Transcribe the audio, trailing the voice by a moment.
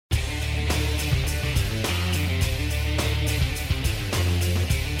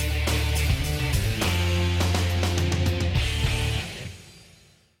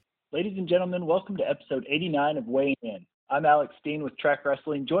Ladies and gentlemen, welcome to episode 89 of Weighing In. I'm Alex Steen with Track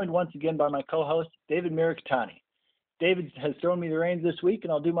Wrestling, joined once again by my co-host, David Mirikitani. David has thrown me the reins this week,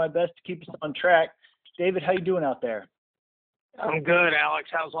 and I'll do my best to keep us on track. David, how you doing out there? I'm good, Alex.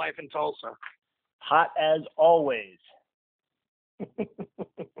 How's life in Tulsa? Hot as always.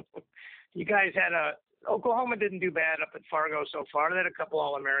 You guys had Oklahoma didn't do bad up at Fargo so far. They had a couple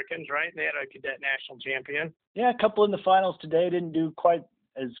All-Americans, right? They had a cadet national champion. Yeah, a couple in the finals today. Didn't do quite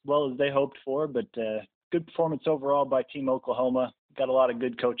as well as they hoped for, but good performance overall by Team Oklahoma. Got a lot of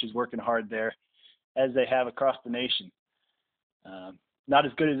good coaches working hard there, as they have across the nation. Not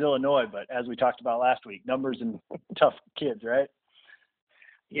as good as Illinois, but as we talked about last week, numbers and tough kids, right?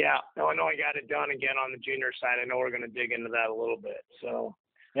 Yeah, Illinois got it done again on the junior side. I know we're going to dig into that a little bit. So,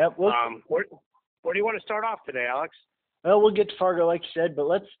 yep. Where do you want to start off today, Alex? Well, we'll get to Fargo, like you said, but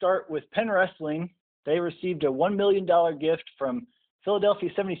let's start with Penn Wrestling. They received a $1 million gift from Philadelphia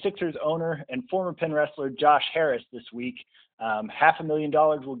 76ers owner and former Penn wrestler Josh Harris this week.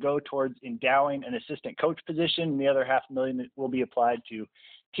 $500,000 will go towards endowing an assistant coach position, and the other $500,000 will be applied to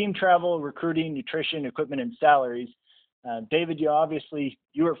team travel, recruiting, nutrition, equipment, and salaries. David, you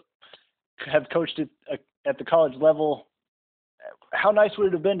have coached at the college level. How nice would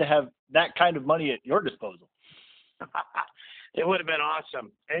it have been to have that kind of money at your disposal? It would have been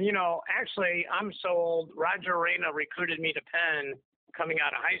awesome. And, actually, I'm so old. Roger Reyna recruited me to Penn coming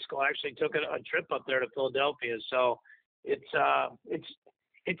out of high school. I actually took a trip up there to Philadelphia. So it's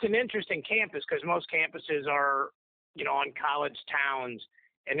an interesting campus because most campuses are, on college towns,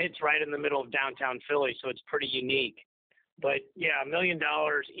 and it's right in the middle of downtown Philly. So it's pretty unique. But, yeah, $1 million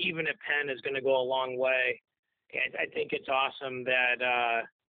even at Penn is going to go a long way. And I think it's awesome that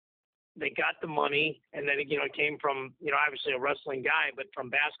they got the money, and then, it came from, obviously a wrestling guy, but from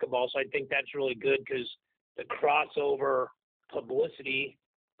basketball. So I think that's really good because the crossover publicity,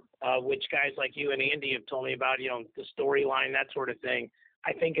 which guys like you and Andy have told me about, the storyline, that sort of thing,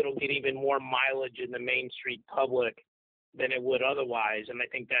 I think it'll get even more mileage in the Main Street public than it would otherwise. And I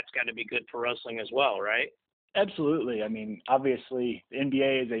think that's got to be good for wrestling as well, right? Absolutely. I mean, obviously, the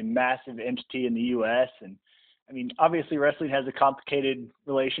NBA is a massive entity in the U.S., and obviously wrestling has a complicated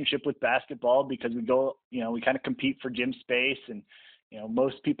relationship with basketball because we kind of compete for gym space, and,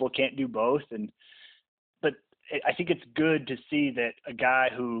 most people can't do both. But I think it's good to see that a guy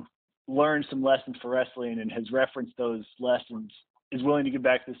who learned some lessons for wrestling and has referenced those lessons is willing to give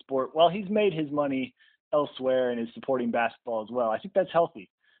back to the sport while he's made his money elsewhere and is supporting basketball as well. I think that's healthy.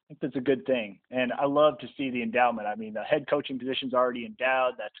 I think that's a good thing. And I love to see the endowment. The head coaching position's already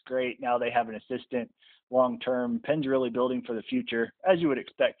endowed. That's great. Now they have an assistant long-term. Penn's really building for the future, as you would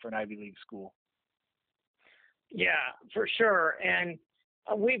expect for an Ivy League school. Yeah, for sure. And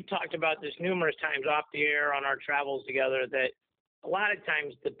we've talked about this numerous times off the air on our travels together, that a lot of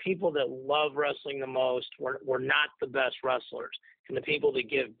times the people that love wrestling the most were not the best wrestlers. And the people that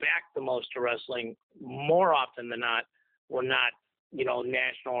give back the most to wrestling, more often than not, were not,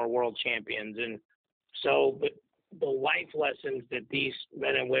 national or world champions. And so, but the life lessons that these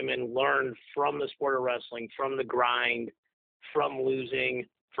men and women learn from the sport of wrestling, from the grind, from losing,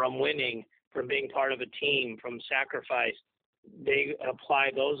 from winning, from being part of a team, from sacrifice, they apply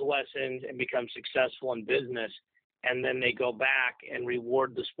those lessons and become successful in business. And then they go back and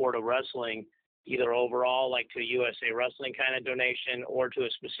reward the sport of wrestling, either overall, like to a USA Wrestling kind of donation, or to a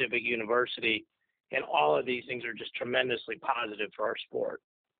specific university. And all of these things are just tremendously positive for our sport.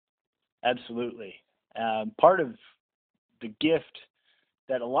 Absolutely. Part of the gift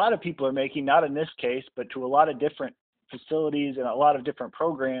that a lot of people are making, not in this case, but to a lot of different facilities and a lot of different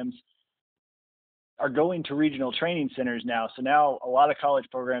programs, are going to regional training centers now. So now a lot of college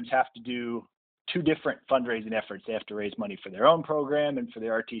programs have to do two different fundraising efforts. They have to raise money for their own program and for the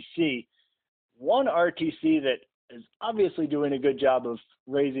RTC. One RTC that is obviously doing a good job of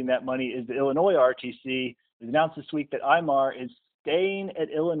raising that money is the Illinois RTC. It was announced this week that IMAR is staying at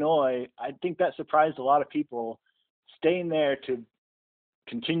Illinois. I think that surprised a lot of people, staying there to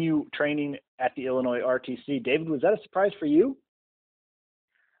continue training at the Illinois RTC. David, was that a surprise for you?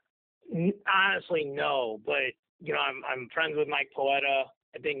 Honestly, no. But, I'm friends with Mike Poeta.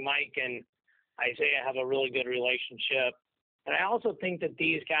 I think Mike and Isaiah have a really good relationship. And I also think that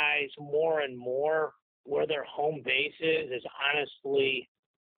these guys, more and more, where their home base is honestly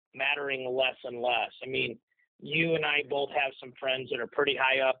mattering less and less. You and I both have some friends that are pretty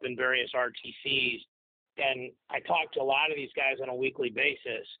high up in various RTCs, and I talk to a lot of these guys on a weekly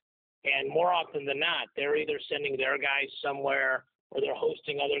basis. And more often than not, they're either sending their guys somewhere or they're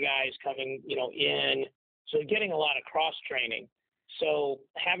hosting other guys coming, in. So they're getting a lot of cross training. So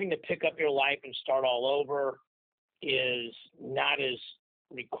having to pick up your life and start all over is not as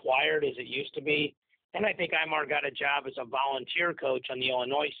required as it used to be. And I think Imar got a job as a volunteer coach on the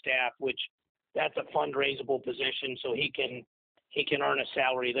Illinois staff, which that's a fundraisable position, so he can earn a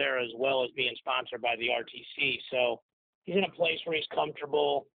salary there as well as being sponsored by the RTC. So he's in a place where he's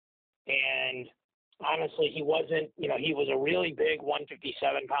comfortable. And honestly, he wasn't, he was a really big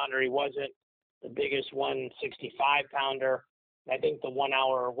 157 pounder. He wasn't the biggest 165 pounder. I think the 1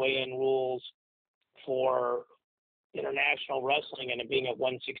 hour weigh-in rules for international wrestling and it being at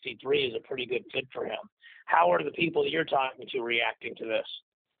 163 is a pretty good fit for him. How are the people that you're talking to reacting to this?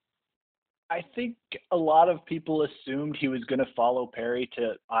 I think a lot of people assumed he was going to follow Perry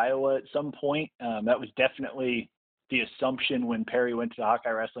to Iowa at some point. That was definitely the assumption when Perry went to the Hawkeye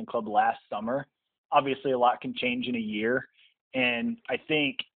Wrestling Club last summer. Obviously, a lot can change in a year. And I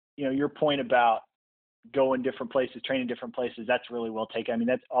think, your point about going different places, training different places, that's really well taken. I mean,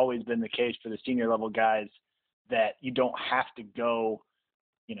 that's always been the case for the senior level guys, that you don't have to go,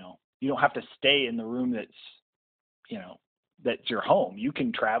 you don't have to stay in the room that's your home. You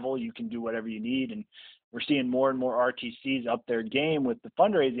can travel, you can do whatever you need. And we're seeing more and more RTCs up their game with the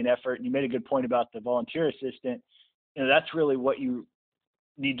fundraising effort. And you made a good point about the volunteer assistant. That's really what you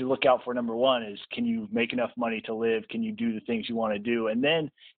need to look out for. Number one is, can you make enough money to live? Can you do the things you want to do? And then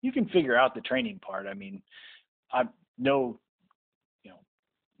you can figure out the training part. I mean, I know,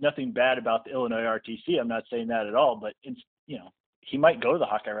 nothing bad about the Illinois RTC. I'm not saying that at all, but it's, he might go to the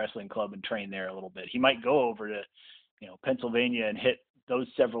Hawkeye Wrestling Club and train there a little bit. He might go over to, Pennsylvania and hit those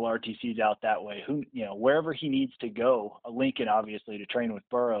several RTCs out that way. Wherever he needs to go, Lincoln, obviously, to train with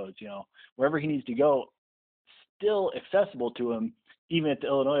Burroughs, wherever he needs to go, still accessible to him, even at the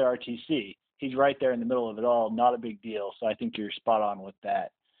Illinois RTC. He's right there in the middle of it all. Not a big deal. So I think you're spot on with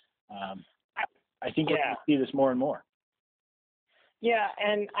that. I think we're going to see this more and more. Yeah,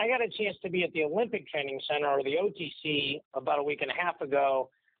 and I got a chance to be at the Olympic Training Center, or the OTC, about a week and a half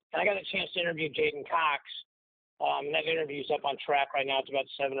ago, and I got a chance to interview Jaden Cox. That interview's up on track right now. It's about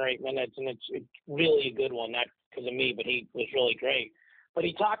 7 or 8 minutes, and it's really a good one, not because of me, but he was really great. But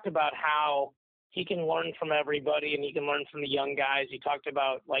he talked about how he can learn from everybody, and he can learn from the young guys. He talked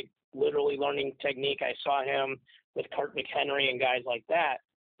about, literally learning technique. I saw him with Kurt McHenry and guys like that.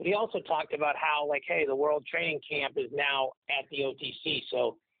 But he also talked about how, hey, the World Training Camp is now at the OTC,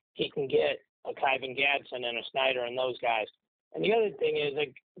 so he can get a Kyvan Gadsden and a Snyder and those guys. And the other thing is,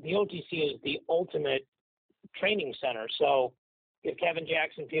 the OTC is the ultimate training center. So if Kevin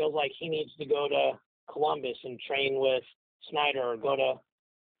Jackson feels like he needs to go to Columbus and train with Snyder, or go to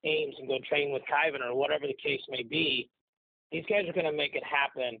Ames and go train with Kyvan, or whatever the case may be, these guys are going to make it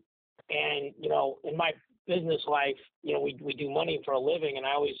happen. And, in my business life, we do money for a living, and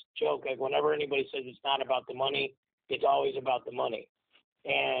I always joke, whenever anybody says it's not about the money, it's always about the money.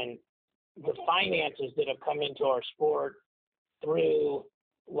 And the finances that have come into our sport through,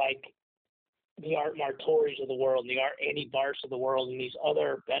 the Art Martoris of the world, the Art Andy Bars of the world, and these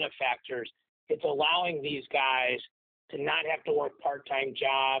other benefactors, it's allowing these guys to not have to work part-time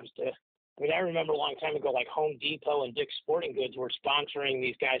jobs. I remember a long time ago, Home Depot and Dick's Sporting Goods were sponsoring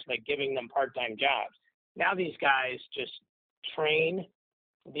these guys by giving them part-time jobs. Now these guys just train.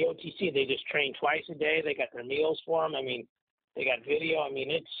 The OTC, they just train twice a day. They got their meals for them. They got video.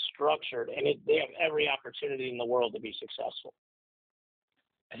 it's structured, and they have every opportunity in the world to be successful.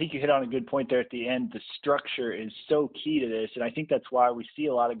 I think you hit on a good point there at the end. The structure is so key to this, and I think that's why we see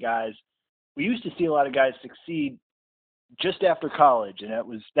a lot of guys. We used to see a lot of guys succeed just after college, and that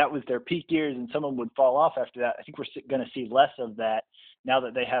was their peak years, and some of them would fall off after that. I think we're going to see less of that now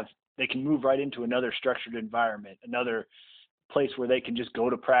that they can move right into another structured environment, another place where they can just go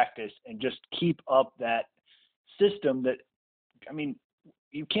to practice and just keep up that system that,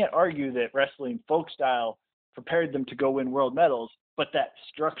 you can't argue that wrestling folk style prepared them to go win world medals, but that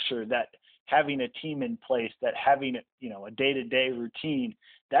structure, that having a team in place, that having, a day-to-day routine,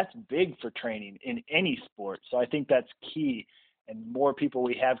 that's big for training in any sport. So I think that's key, and more people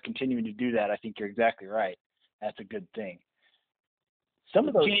we have continuing to do that. I think you're exactly right. That's a good thing. Some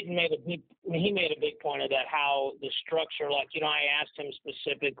of those. Jaden made a big point of that, how the structure, I asked him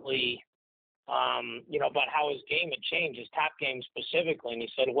specifically, about how his game had changed, his top game specifically. And he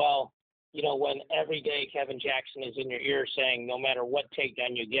said, well, when every day Kevin Jackson is in your ear saying, no matter what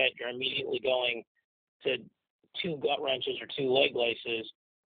takedown you get, you're immediately going to 2 gut wrenches or 2 leg laces.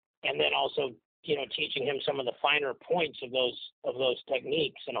 And then also, teaching him some of the finer points of those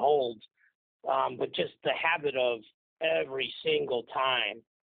techniques and holds. But just the habit of every single time,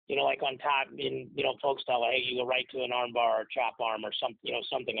 on top in, folk style, hey, you go right to an arm bar or chop arm or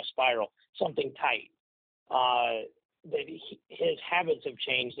something, a spiral, something tight. That his habits have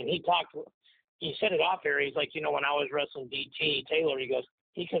changed. And he said it off air. He's like, when I was wrestling DT Taylor, he goes,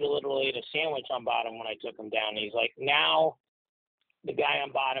 he could have literally ate a sandwich on bottom when I took him down. And he's like, now the guy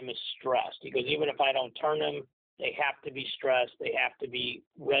on bottom is stressed. He goes, even if I don't turn him, they have to be stressed. They have to be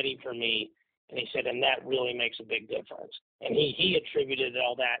ready for me. And he said, and that really makes a big difference. And he attributed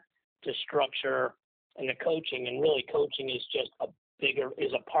all that to structure and the coaching. And really, coaching is just a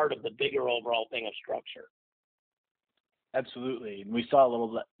part of the bigger overall thing of structure. Absolutely. And we saw a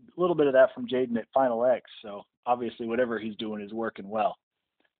little bit of that from Jaden at Final X. So obviously whatever he's doing is working well.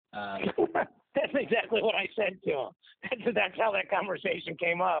 That's exactly what I said to him. That's how that conversation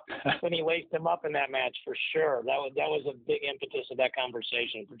came up when he laced him up in that match, for sure. That was a big impetus of that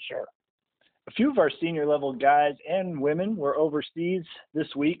conversation, for sure. A few of our senior level guys and women were overseas this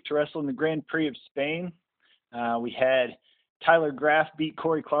week to wrestle in the Grand Prix of Spain. We had Tyler Graff beat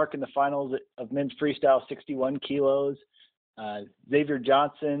Corey Clark in the finals of men's freestyle 61 kilos. Xavier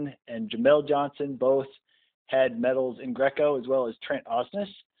Johnson and Jamel Johnson both had medals in Greco, as well as Trent Osnes.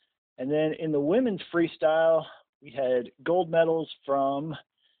 And then in the women's freestyle, we had gold medals from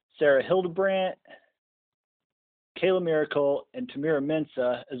Sarah Hildebrandt, Kayla Miracle, and Tamira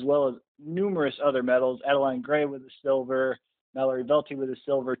Mensah, as well as numerous other medals. Adeline Gray with a silver, Mallory Velty with a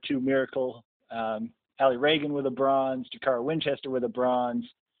silver, 2 Miracle, Allie Reagan with a bronze, Jakara Winchester with a bronze.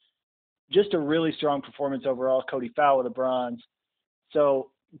 Just a really strong performance overall. Cody Fowl with a bronze.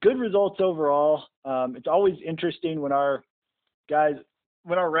 So good results overall. It's always interesting when our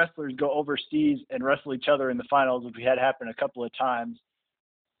wrestlers go overseas and wrestle each other in the finals, which we had happen a couple of times.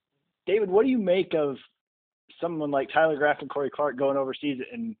 David, what do you make of someone like Tyler Graff and Corey Clark going overseas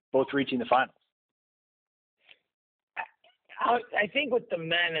and both reaching the finals? I think with the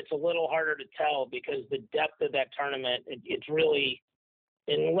men, it's a little harder to tell because the depth of that tournament, it's really,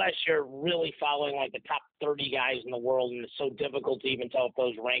 unless you're really following like the top 30 guys in the world, and it's so difficult to even tell if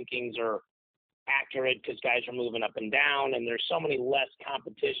those rankings are accurate because guys are moving up and down, and there's so many less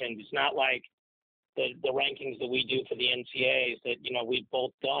competitions. It's not like the rankings that we do for the NCAAs that, we've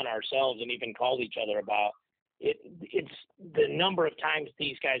both done ourselves and even called each other about. It's the number of times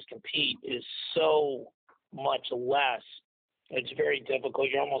these guys compete is so much less. It's very difficult.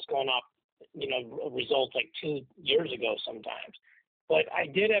 You're almost going off, results like 2 years ago sometimes. But I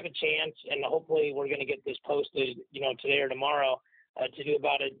did have a chance, and hopefully we're going to get this posted, today or tomorrow, to do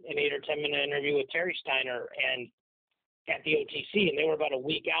about an 8 or 10 minute interview with Terry Steiner and at the OTC, and they were about a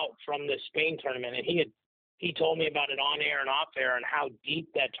week out from the Spain tournament, and he told me about it on air and off air and how deep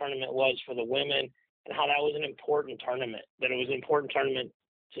that tournament was for the women and how that was an important tournament, that it was an important tournament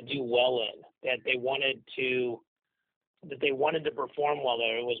to do well in, that they wanted to perform well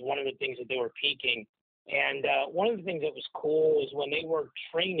there. It was one of the things that they were peaking. And one of the things that was cool is when they were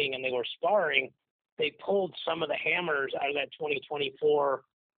training and they were sparring, they pulled some of the hammers out of that 2024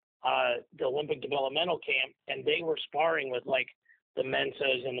 the Olympic developmental camp, and they were sparring with like the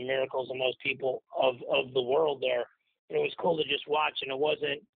Mensahs and the Miracles and those people of the world there. And it was cool to just watch, and it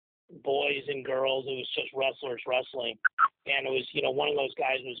wasn't boys and girls, it was just wrestlers wrestling. And it was, one of those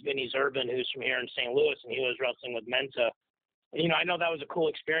guys was Vinny Zerban, who's from here in St. Louis, and he was wrestling with Mensah. And, I know that was a cool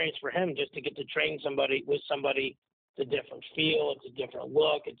experience for him just to get to train with somebody. It's a different feel, it's a different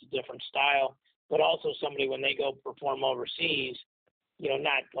look, it's a different style, but also somebody when they go perform overseas,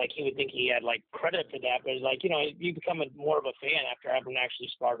 not like he would think he had like credit for that, but it's like, you become more of a fan after having actually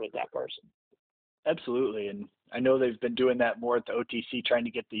sparred with that person. Absolutely. And I know they've been doing that more at the OTC, trying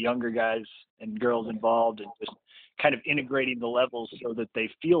to get the younger guys and girls involved and just kind of integrating the levels so that they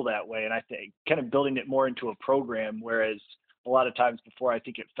feel that way. And I think kind of building it more into a program, whereas a lot of times before, I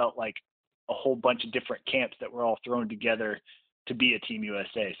think it felt like a whole bunch of different camps that were all thrown together to be a Team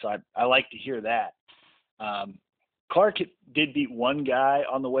USA. So I like to hear that. Clark did beat one guy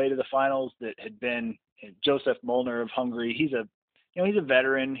on the way to the finals that had been Joseph Molnar of Hungary. He's a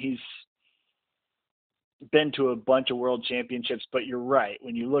veteran. He's been to a bunch of world championships, but you're right.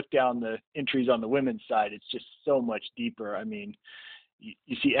 When you look down the entries on the women's side, it's just so much deeper. I mean,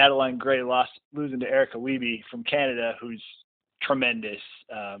 you see Adeline Gray losing to Erica Wiebe from Canada, who's tremendous.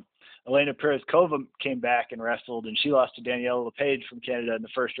 Elena Perez-Kova came back and wrestled, and she lost to Daniela LePage from Canada in the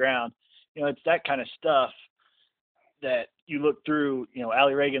first round. It's that kind of stuff that you look through.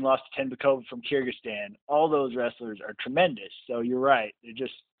 Allie Reagan lost to Tenbakova from Kyrgyzstan. All those wrestlers are tremendous. So you're right. They're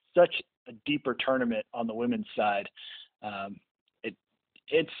just such a deeper tournament on the women's side. I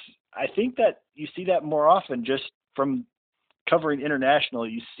think that you see that more often just from covering international.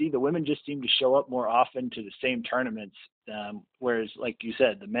 You see the women just seem to show up more often to the same tournaments, whereas, like you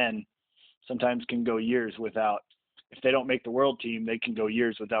said, the men sometimes can go years without, if they don't make the world team, they can go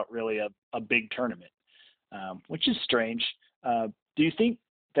years without really a big tournament, which is strange. Do you think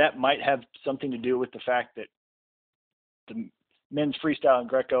that might have something to do with the fact that men's freestyle and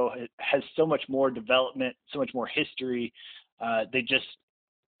Greco has so much more development, so much more history.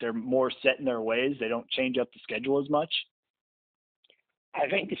 They're more set in their ways. They don't change up the schedule as much. I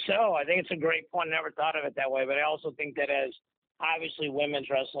think so. I think it's a great point. I never thought of it that way, but I also think that as obviously women's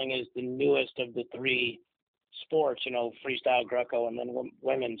wrestling is the newest of the three sports, freestyle, Greco, and then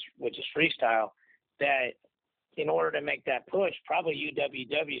women's, which is freestyle, that in order to make that push, probably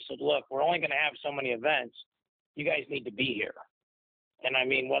UWW said, look, we're only going to have so many events. You guys need to be here. And I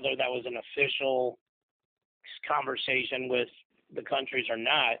mean, whether that was an official conversation with the countries or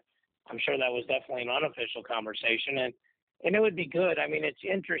not, I'm sure that was definitely an unofficial conversation. And it would be good. I mean, it's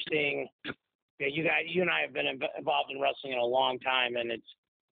interesting. You and I have been involved in wrestling in a long time, and it's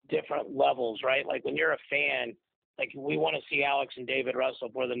different levels, right? Like when you're a fan, like we want to see Alex and David wrestle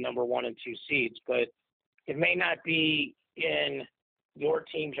for the number 1 and 2 seeds, but it may not be in your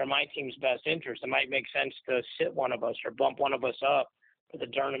team's or my team's best interest. It might make sense to sit one of us or bump one of us up for the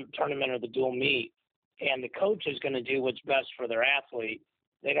tournament or the dual meet. And the coach is going to do what's best for their athlete.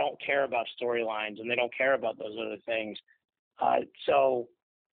 They don't care about storylines and they don't care about those other things. So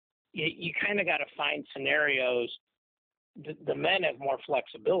you kind of got to find scenarios. The men have more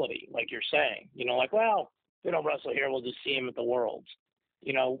flexibility, like you're saying. Like, well, we don't wrestle here. We'll just see him at the Worlds.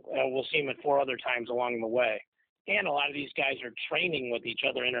 We'll see him at 4 other times along the way. And a lot of these guys are training with each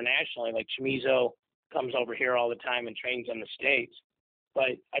other internationally. Like Chamizo comes over here all the time and trains in the States.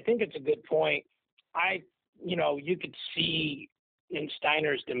 But I think it's a good point. You could see in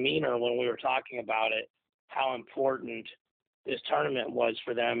Steiner's demeanor when we were talking about it, how important this tournament was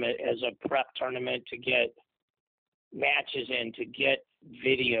for them as a prep tournament to get matches in, to get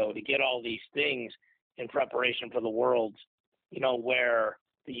video, to get all these things in preparation for the Worlds, where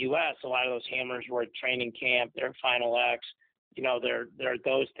the U.S., a lot of those hammers were at training camp, they're Final X, they're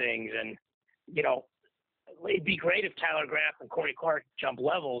those things. And, it'd be great if Tyler Graff and Corey Clark jump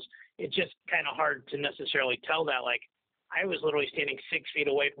levels. It's just kind of hard to necessarily tell that. Like, I was literally standing 6 feet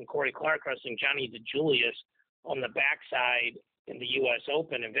away from Corey Clark wrestling Johnny DeJulius on the backside in the U.S.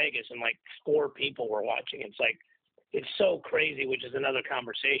 Open in Vegas, and like 4 people were watching. It's so crazy, which is another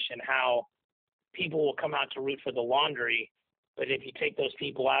conversation, how people will come out to root for the laundry, but if you take those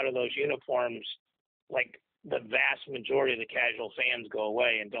people out of those uniforms, like the vast majority of the casual fans go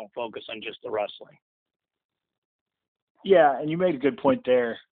away and don't focus on just the wrestling. Yeah, and you made a good point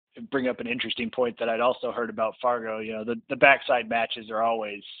there. Bring up an interesting point that I'd also heard about Fargo. The backside matches are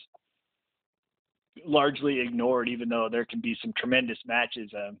always largely ignored, even though there can be some tremendous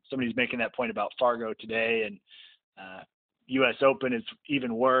matches. Somebody's making that point about Fargo today, and U.S. Open is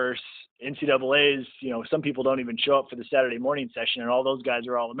even worse. NCAA's, some people don't even show up for the Saturday morning session, and all those guys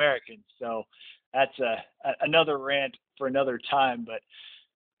are all Americans. So that's another rant for another time. But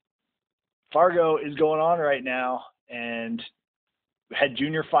Fargo is going on right now, and we had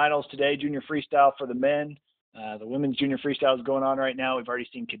junior finals today, junior freestyle for the men. The women's junior freestyle is going on right now. We've already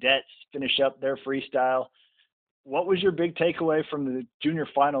seen cadets finish up their freestyle. What was your big takeaway from the junior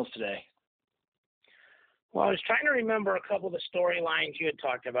finals today? Well, I was trying to remember a couple of the storylines you had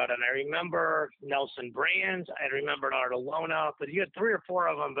talked about, and I remember Nelson Brands. I remembered Artelona, but you had 3 or 4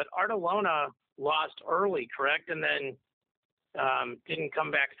 of them. But Artelona lost early, correct? And then didn't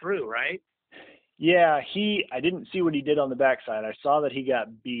come back through, right? Yeah, I didn't see what he did on the backside. I saw that he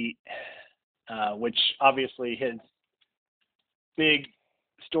got beat, which obviously his big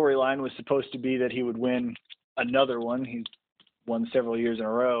storyline was supposed to be that he would win another one. He's won several years in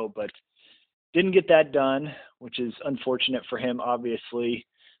a row, but didn't get that done, which is unfortunate for him, obviously.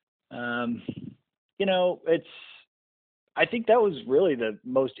 I think that was really the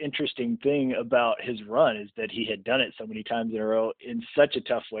most interesting thing about his run, is that he had done it so many times in a row in such a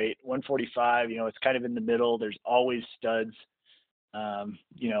tough weight. 145, it's kind of in the middle. There's always studs,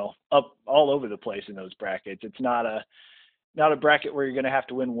 up all over the place in those brackets. It's not a bracket where you're going to have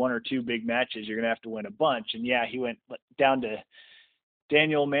to win 1 or 2 big matches. You're going to have to win a bunch. And yeah, he went down to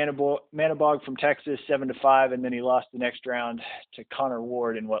Daniel Manabog from Texas, 7-5, and then he lost the next round to Connor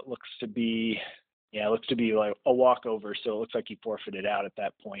Ward in what looks to be like a walkover. So it looks like he forfeited out at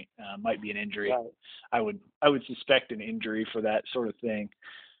that point. Might be an injury. Right. I would suspect an injury for that sort of thing.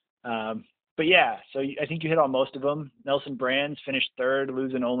 But yeah, so I think you hit on most of them. Nelson Brands finished 3rd,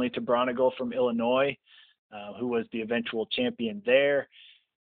 losing only to Bronigal from Illinois, who was the eventual champion there.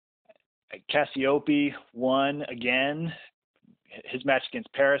 Cassiope won again. His match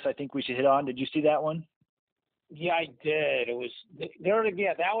against Paris, I think we should hit on. Did you see that one? Yeah, I did. It was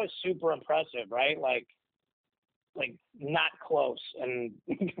that was super impressive, right? Like not close. And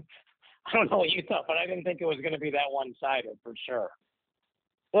I don't know what you thought, but I didn't think it was going to be that one-sided for sure.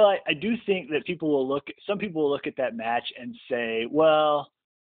 Well, I do think that some people will look at that match and say, well,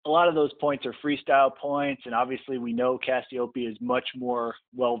 a lot of those points are freestyle points, and obviously we know Cassiope is much more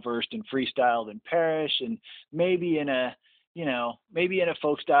well versed in freestyle than Parrish, and maybe in a maybe in a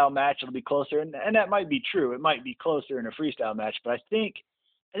folk style match it'll be closer, and that might be true. It might be closer in a freestyle match, but I think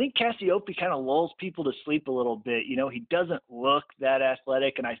Cassiope kind of lulls people to sleep a little bit. He doesn't look that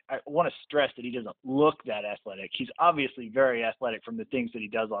athletic, and I want to stress that he doesn't look that athletic. He's obviously very athletic from the things that he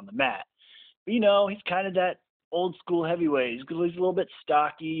does on the mat. But, he's kind of that old school heavyweight. He's a little bit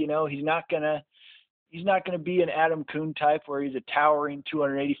stocky. He's not gonna be an Adam Kuhn type where he's a towering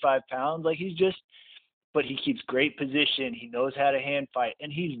 285 pounds. But he keeps great position. He knows how to hand fight,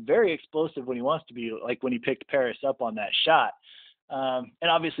 and he's very explosive when he wants to be. Like when he picked Paris up on that shot. And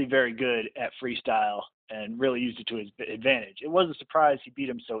obviously very good at freestyle and really used it to his advantage. It was a surprise he beat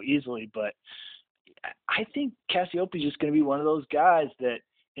him so easily, but I think Cassiope is just going to be one of those guys that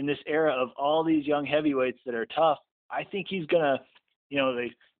in this era of all these young heavyweights that are tough, I think he's going to,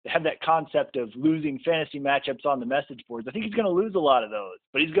 they have that concept of losing fantasy matchups on the message boards. I think he's going to lose a lot of those,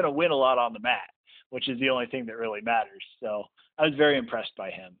 but he's going to win a lot on the mat, which is the only thing that really matters. So I was very impressed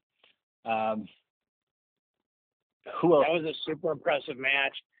by him. Who else? That was a super impressive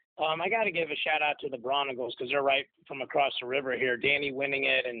match. I got to give a shout out to the Bronicles because they're right from across the river here. Danny winning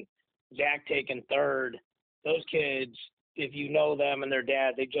it and Zach taking third. Those kids, if you know them and their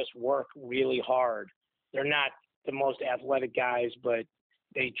dad, they just work really hard. They're not the most athletic guys, but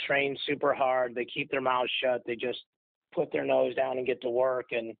they train super hard. They keep their mouths shut. They just put their nose down and get to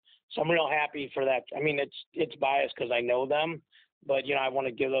work. And so I'm real happy for that. I mean, it's biased because I know them, but, I want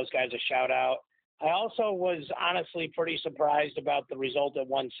to give those guys a shout out. I also was honestly pretty surprised about the result at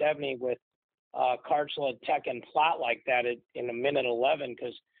 170 with Karchla, Tech, and Plot like that in a minute 11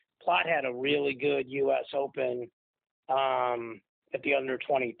 because Plot had a really good U.S. Open at the under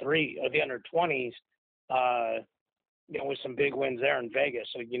 23 or the under 20s, with some big wins there in Vegas.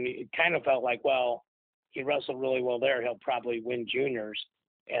 So it kind of felt like, well, he wrestled really well there. He'll probably win juniors,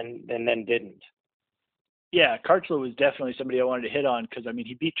 and then didn't. Yeah, Karchla was definitely somebody I wanted to hit on because,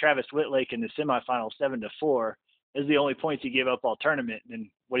 he beat Travis Whitlake in the semifinal 7-4. It was the only points he gave up all tournament, and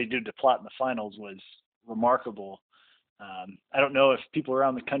what he did to Plot in the finals was remarkable. I don't know if people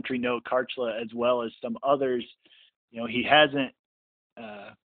around the country know Karchla as well as some others. He hasn't,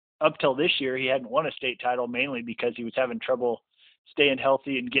 up till this year, he hadn't won a state title mainly because he was having trouble staying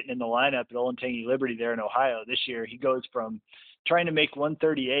healthy and getting in the lineup at Olentangy Liberty there in Ohio. This year, he goes from trying to make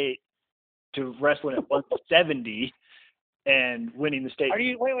 138 to wrestling at 170 and winning the state.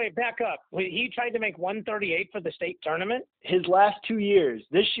 Wait, back up. He tried to make 138 for the state tournament? His last 2 years.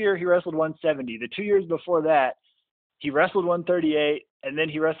 This year he wrestled 170. The 2 years before that, he wrestled 138, and then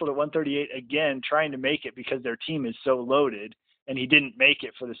he wrestled at 138 again, trying to make it because their team is so loaded, and he didn't make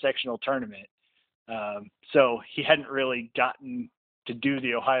it for the sectional tournament. So he hadn't really gotten to do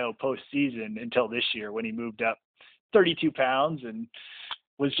the Ohio postseason until this year when he moved up 32 pounds and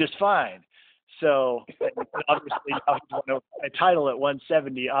was just fine. So obviously now he's won a title at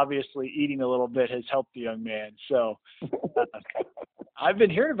 170. Obviously eating a little bit has helped the young man. So I've been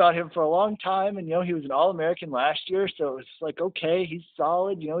hearing about him for a long time, and he was an All-American last year. So it's like, okay, he's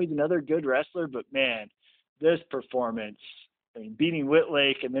solid. He's another good wrestler. But man, this performance, beating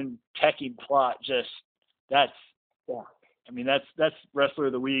Whitlake and then teching Plot, that's wrestler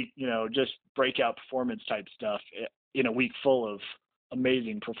of the week. Just breakout performance type stuff in a week full of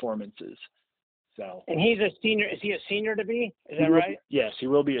amazing performances. So. And he's a senior. Is he a senior to be? Is that right? Yes, he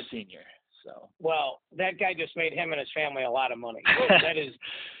will be a senior. So. Well, that guy just made him and his family a lot of money. That is.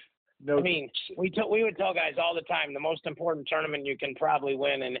 No. We would tell guys all the time the most important tournament you can probably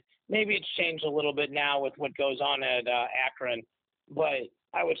win, and maybe it's changed a little bit now with what goes on at Akron, but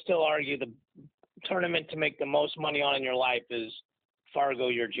I would still argue the tournament to make the most money on in your life is Fargo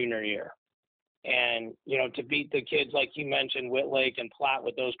your junior year. And, to beat the kids like you mentioned, Whitlake and Plot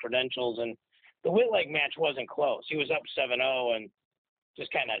with those credentials, and the Whitlake match wasn't close. He was up 7-0 and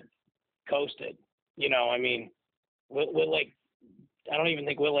just kind of coasted. Whitlake, I don't even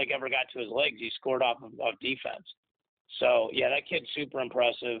think Whitlake ever got to his legs. He scored off of defense. So, yeah, that kid's super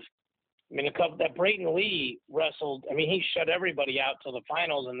impressive. That Brayton Lee wrestled. He shut everybody out till the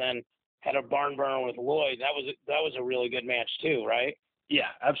finals and then had a barn burner with Lloyd. That was a really good match too, right? Yeah,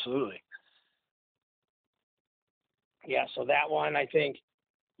 absolutely. Yeah, so that one, I think,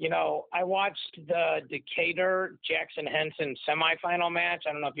 I watched the Decatur Jackson Henson semifinal match.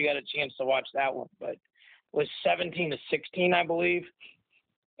 I don't know if you got a chance to watch that one, but it was 17-16, I believe.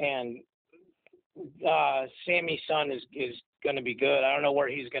 And Sammy's son is going to be good. I don't know where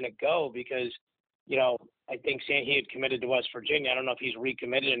he's going to go because I think he had committed to West Virginia. I don't know if he's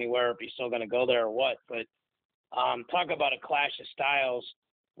recommitted anywhere, if he's still going to go there or what. But talk about a clash of styles.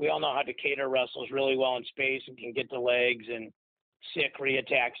 We all know how Decatur wrestles really well in space and can get the legs and sick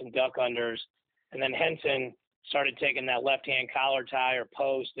re-attacks and duck unders. And then Henson started taking that left-hand collar tie or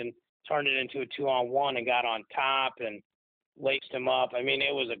post and turned it into a 2-on-1 and got on top and laced him up. I mean,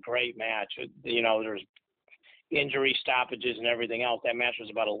 it was a great match. There's injury stoppages and everything else. That match was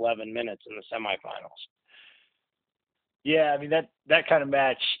about 11 minutes in the semifinals. Yeah, I mean, that kind of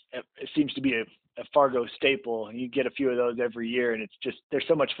match, it seems to be a Fargo staple, and you get a few of those every year, and they're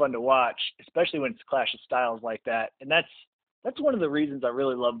so much fun to watch, especially when it's a clash of styles like that. And that's one of the reasons I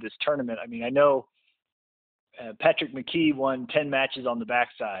really love this tournament. I mean, I know Patrick McKee won 10 matches on the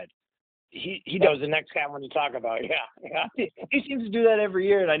backside. That was the next guy I want to talk about. Yeah. He seems to do that every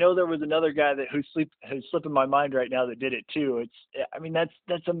year, and I know there was another guy who's slipping my mind right now that did it too.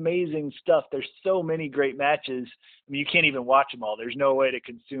 That's amazing stuff. There's so many great matches. I mean, you can't even watch them all. There's no way to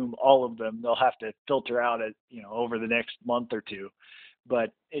consume all of them. They'll have to filter out over the next month or two.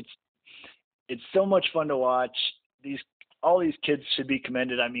 But it's so much fun to watch. All these kids should be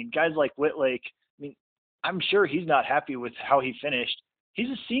commended. I mean, guys like Whitlake. I mean, I'm sure he's not happy with how he finished. He's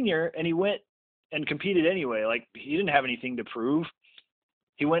a senior, and he went and competed anyway. Like, he didn't have anything to prove.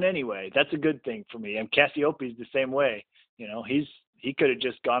 He went anyway. That's a good thing for me. And Cassioppi's the same way. He could have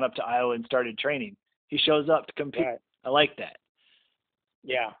just gone up to Iowa and started training. He shows up to compete. Right. I like that.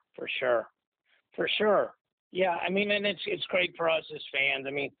 Yeah, for sure. For sure. Yeah, I mean, and it's great for us as fans.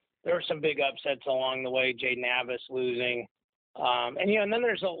 I mean, there were some big upsets along the way. Jaden Abbas losing. And then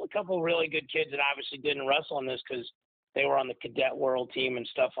there's a couple really good kids that obviously didn't wrestle in this because they were on the cadet world team and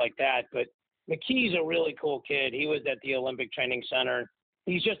stuff like that. But McKee's a really cool kid. He was at the Olympic Training Center.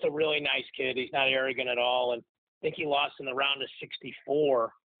 He's just a really nice kid. He's not arrogant at all. And I think he lost in the round of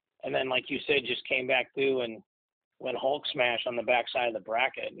 64. And then, like you said, just came back through and went Hulk smash on the backside of the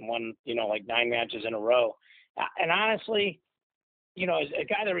bracket and won, like 9 matches in a row. And honestly, as a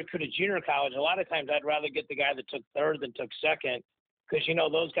guy that recruited junior college, a lot of times I'd rather get the guy that took third than took second because,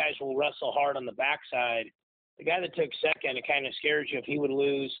 those guys will wrestle hard on the backside. The guy that took second, it kind of scares you if he would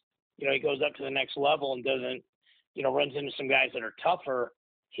lose. He goes up to the next level and doesn't, runs into some guys that are tougher.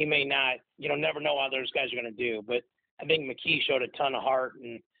 He may not, never know how those guys are going to do. But I think McKee showed a ton of heart,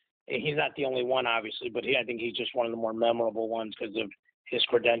 and he's not the only one, obviously, but I think he's just one of the more memorable ones because of his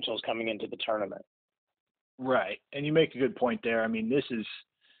credentials coming into the tournament. Right. And you make a good point there. I mean, this is,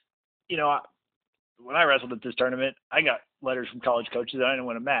 when I wrestled at this tournament, I got letters from college coaches that I didn't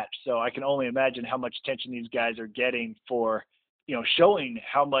want to match. So I can only imagine how much attention these guys are getting for, showing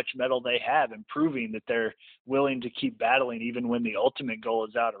how much mettle they have and proving that they're willing to keep battling even when the ultimate goal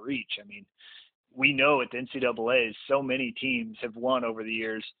is out of reach. I mean, we know at the NCAA, so many teams have won over the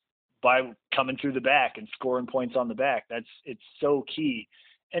years by coming through the back and scoring points on the back. It's so key.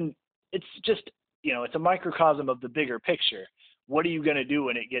 And it's just, it's a microcosm of the bigger picture. What are you going to do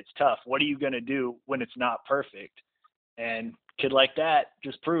when it gets tough? What are you going to do when it's not perfect? And a kid like that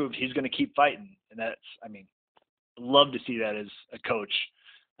just proved he's going to keep fighting. And love to see that as a coach.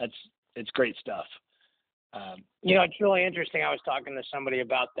 It's great stuff. It's really interesting. I was talking to somebody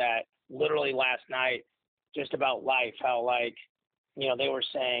about that literally last night, just about life, how they were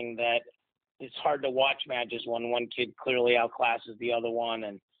saying that it's hard to watch matches when one kid clearly outclasses the other one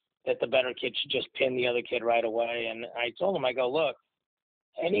and that the better kid should just pin the other kid right away. And I told him, I go, look,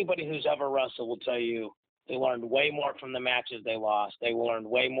 anybody who's ever wrestled will tell you they learned way more from the matches they lost. They learned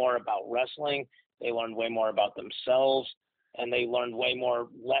way more about wrestling. They learned way more about themselves. And they learned way more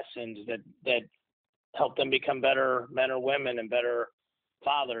lessons that helped them become better men or women and better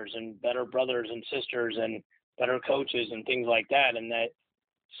fathers and better brothers and sisters and better coaches and things like that. And that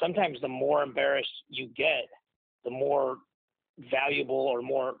sometimes the more embarrassed you get, the more valuable or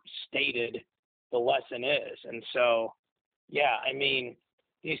more stated the lesson is. And so, yeah, I mean,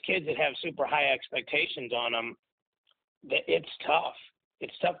 these kids that have super high expectations on them, it's tough.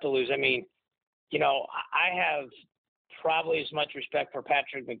 It's tough to lose. I mean, I have probably as much respect for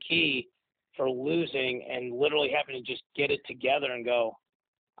Patrick McKee for losing and literally having to just get it together and go,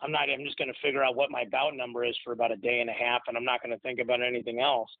 I'm just going to figure out what my bout number is for about a day and a half, and I'm not going to think about anything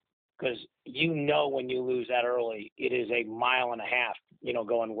else. Because when you lose that early, it is a mile and a half,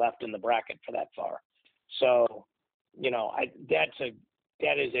 going left in the bracket for that far. So,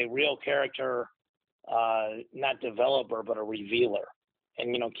 that is a real character, not developer, but a revealer.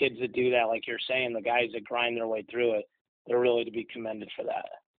 And, kids that do that, like you're saying, the guys that grind their way through it, they're really to be commended for that.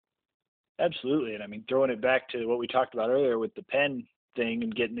 Absolutely. And throwing it back to what we talked about earlier with the pen thing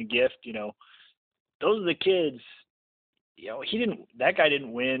and getting the gift, those are the kids. that guy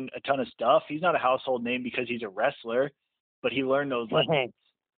didn't win a ton of stuff. He's not a household name because he's a wrestler, but he learned those lessons,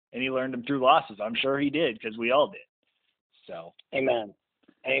 and he learned them through losses. I'm sure he did, because we all did. So. Amen.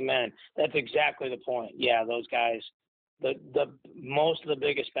 That's exactly the point. Yeah, those guys, the most of the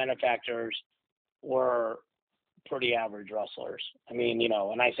biggest benefactors were pretty average wrestlers. I mean,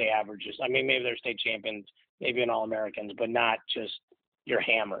 and I say averages, I mean, maybe they're state champions, maybe an All-Americans, but not just your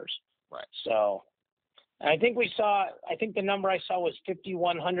hammers. Right. So I think the number I saw was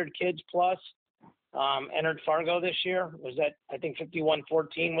 5,100 kids plus entered Fargo this year. Was that, I think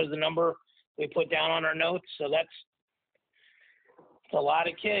 5,114 was the number we put down on our notes. So it's a lot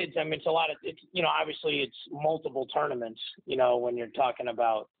of kids. I mean, obviously it's multiple tournaments, when you're talking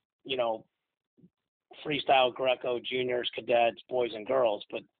about, freestyle, Greco, juniors, cadets, boys and girls,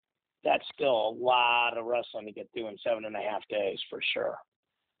 but that's still a lot of wrestling to get through in 7.5 days for sure.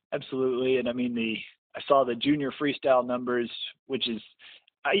 Absolutely. And I mean, I saw the junior freestyle numbers, which is,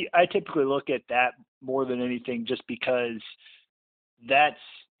 I typically look at that more than anything, just because that's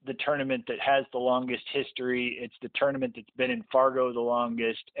the tournament that has the longest history. It's the tournament that's been in Fargo the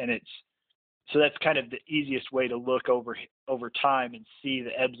longest, and so that's kind of the easiest way to look over time and see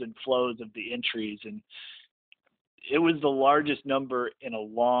the ebbs and flows of the entries. And it was the largest number in a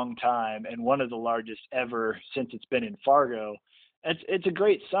long time, and one of the largest ever since it's been in Fargo. It's a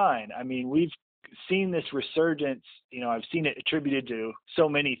great sign. I mean, we've seen this resurgence. I've seen it attributed to so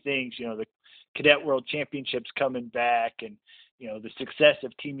many things. The Cadet World Championships coming back, and the success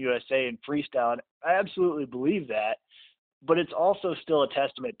of Team USA in freestyle. And I absolutely believe that. But it's also still a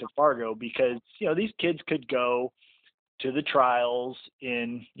testament to Fargo, because, these kids could go to the trials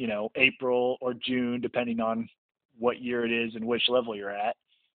in, April or June, depending on what year it is and which level you're at.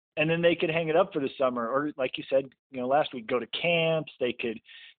 And then they could hang it up for the summer, or like you said, last week, go to camps. They could,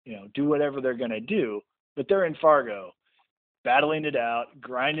 do whatever they're going to do, but they're in Fargo, battling it out,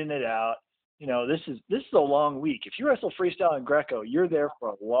 grinding it out. This is a long week. If you wrestle freestyle and Greco, you're there for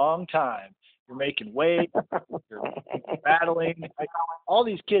a long time. You're making weight, you're battling. All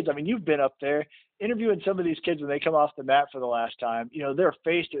these kids, I mean, you've been up there interviewing some of these kids when they come off the mat for the last time. Their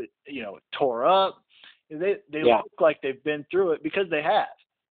face, tore up. They look like they've been through it, because they have.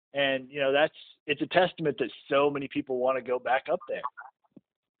 And, it's a testament that so many people want to go back up there.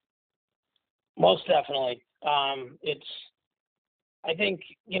 Most definitely. I think,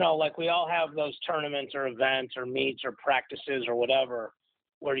 like we all have those tournaments or events or meets or practices or whatever,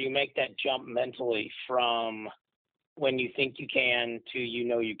 where you make that jump mentally from when you think you can to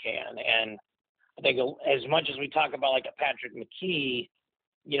you can. And I think as much as we talk about like a Patrick McKee,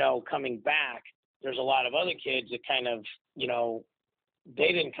 coming back, there's a lot of other kids that kind of,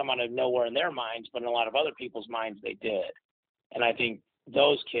 they didn't come out of nowhere in their minds, but in a lot of other people's minds they did. And I think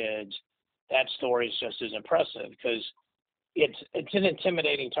those kids, that story is just as impressive, because it's an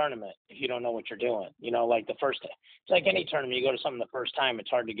intimidating tournament if you don't know what you're doing. Like it's like any tournament, you go to something the first time, it's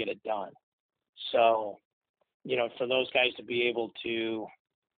hard to get it done. So, for those guys to be able to,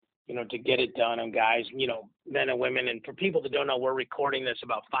 to get it done, and guys, men and women, and for people that don't know, we're recording this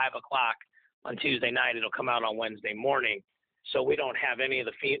about 5:00 on Tuesday night. It'll come out on Wednesday morning. So we don't have any of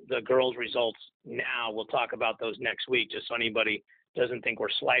the girls' results now. We'll talk about those next week, just so anybody doesn't think we're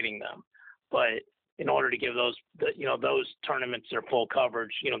slighting them. But in order to give those tournaments their full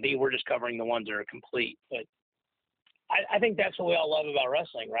coverage, we're just covering the ones that are complete. But I think that's what we all love about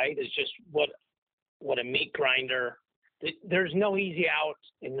wrestling, right? It's just what a meat grinder. There's no easy out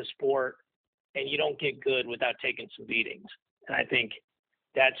in the sport, and you don't get good without taking some beatings. And I think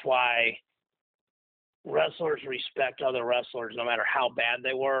that's why wrestlers respect other wrestlers, no matter how bad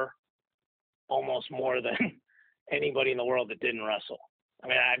they were, almost more than anybody in the world that didn't wrestle. I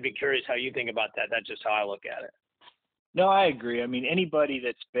mean, I'd be curious how you think about that. That's just how I look at it. No, I agree. I mean, anybody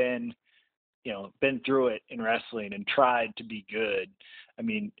that's been through it in wrestling and tried to be good, I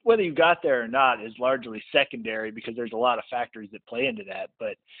mean, whether you got there or not is largely secondary, because there's a lot of factors that play into that.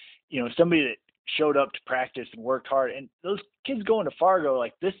 But, somebody that showed up to practice and worked hard, and those kids going to Fargo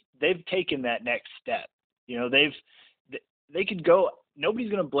like this, they've taken that next step. They could go,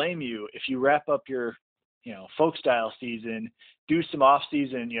 nobody's going to blame you if you wrap up your, folk style season, do some off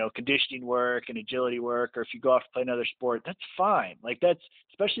season, conditioning work and agility work, or if you go off to play another sport, that's fine. Like, that's,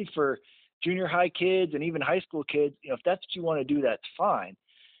 especially for junior high kids and even high school kids, if that's what you want to do, that's fine.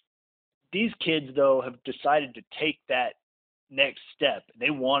 These kids, though, have decided to take that next step. They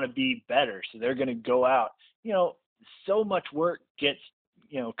want to be better, so they're going to go out. So much work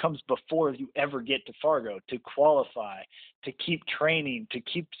comes before you ever get to Fargo, to qualify, to keep training, to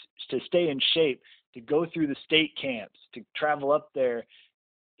stay in shape, to go through the state camps, to travel up there.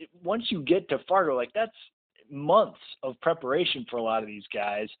 Once you get to Fargo, like, that's months of preparation for a lot of these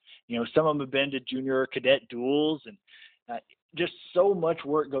guys. You know, some of them have been to junior or cadet duels, and just so much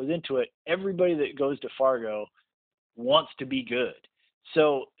work goes into it. Everybody that goes to Fargo wants to be good.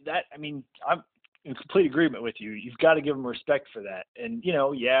 So that, I mean, I'm in complete agreement with you. You've got to give them respect for that. And, you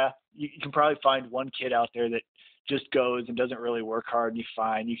know, yeah, you can probably find one kid out there that just goes and doesn't really work hard,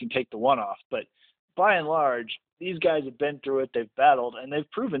 and you can take the one off. But by and large, these guys have been through it, they've battled, and they've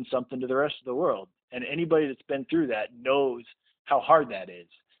proven something to the rest of the world. And anybody that's been through that knows how hard that is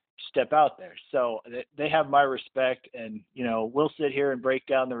to step out there. So they have my respect, and, you know, we'll sit here and break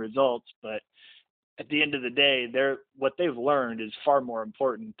down the results, but at the end of the day, what they've learned is far more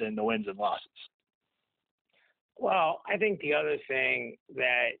important than the wins and losses. Well, I think the other thing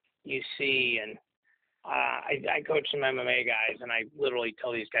that you see, and I coach some MMA guys, and I literally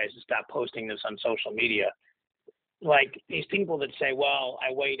tell these guys to stop posting this on social media. Like, these people that say, well,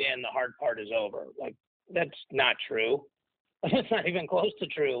 I weighed in, the hard part is over. Like, that's not true. It's not even close to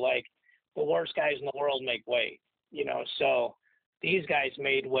true. Like, the worst guys in the world make weight, you know. So these guys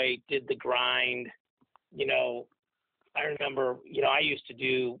made weight, did the grind. You know, I remember, you know, I used to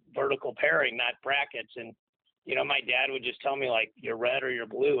do vertical pairing, not brackets. And, you know, my dad would just tell me, like, you're red or you're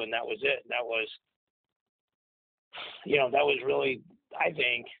blue, and that was it. That was, you know, that was really, I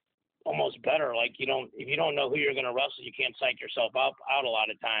think, almost better. Like, if you don't know who you're going to wrestle, you can't psych yourself out a lot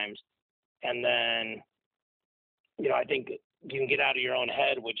of times. And then, you know, I think you can get out of your own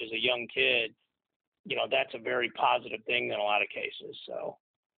head, which is a young kid. You know, that's a very positive thing in a lot of cases. So,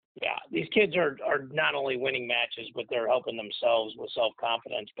 yeah, these kids are not only winning matches, but they're helping themselves with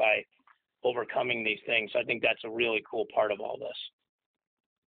self-confidence by overcoming these things. So I think that's a really cool part of all this.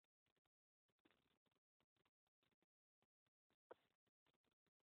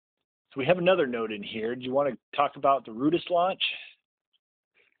 So we have another note in here. Do you want to talk about the Rudis launch?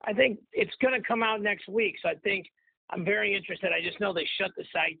 I think it's going to come out next week. So I think I'm very interested. I just know they shut the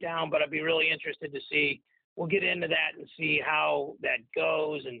site down, but I'd be really interested to see. We'll get into that and see how that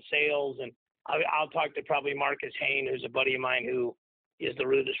goes and sales. And I'll talk to probably Marcus Hain, who's a buddy of mine who is the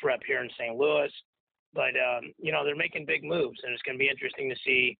Rudis rep here in St. Louis. But, you know, they're making big moves, and it's going to be interesting to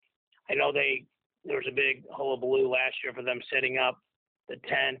see. I know there was a big hullabaloo last year for them setting up the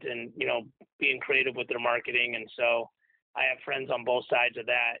tent and, you know, being creative with their marketing. And so I have friends on both sides of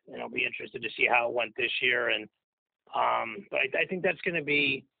that, and I'll be interested to see how it went this year. And but I think that's going to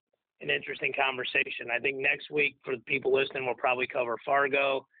be an interesting conversation. I think next week, for the people listening, we'll probably cover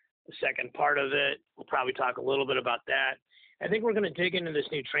Fargo, the second part of it. We'll probably talk a little bit about that. I think we're going to dig into this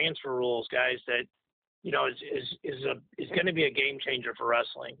new transfer rules, guys, that, you know, is going to be a game changer for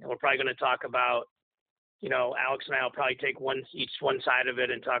wrestling. And we're probably going to talk about, you know, Alex and I will probably take each one side of it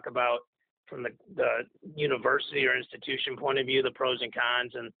and talk about, from the university or institution point of view, the pros and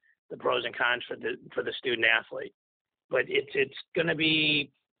cons, and the pros and cons for the student athlete. But it's going to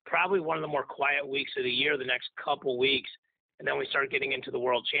be probably one of the more quiet weeks of the year, the next couple weeks. And then we start getting into the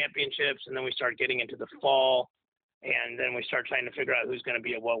world championships, and then we start getting into the fall, and then we start trying to figure out who's going to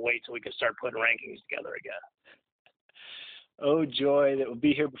be at what weight so we can start putting rankings together again. Oh, joy, that will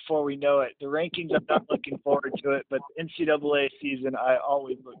be here before we know it. The rankings, I'm not looking forward to it, but NCAA season, I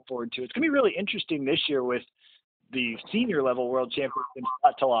always look forward to it. It's going to be really interesting this year with the senior level world championships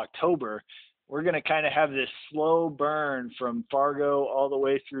not till October. We're going to kind of have this slow burn from Fargo all the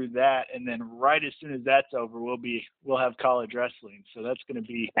way through that, and then right as soon as that's over, we'll have college wrestling. So that's going to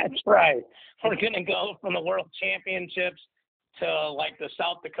be. That's right. We're going to go from the world championships to like the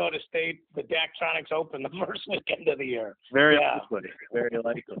South Dakota State, the Daktronics Open, the first weekend of the year. Very likely. Very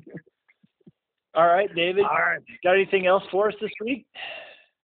likely. All right, David. All right. Got anything else for us this week?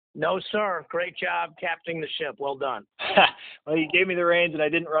 No, sir. Great job captaining the ship. Well done. Well, you gave me the reins, and I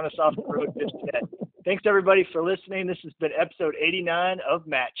didn't run us off the road just yet. Thanks, everybody, for listening. This has been episode 89 of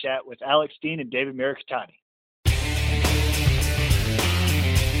Mat Chat with Alex Dean and David Mirikitani.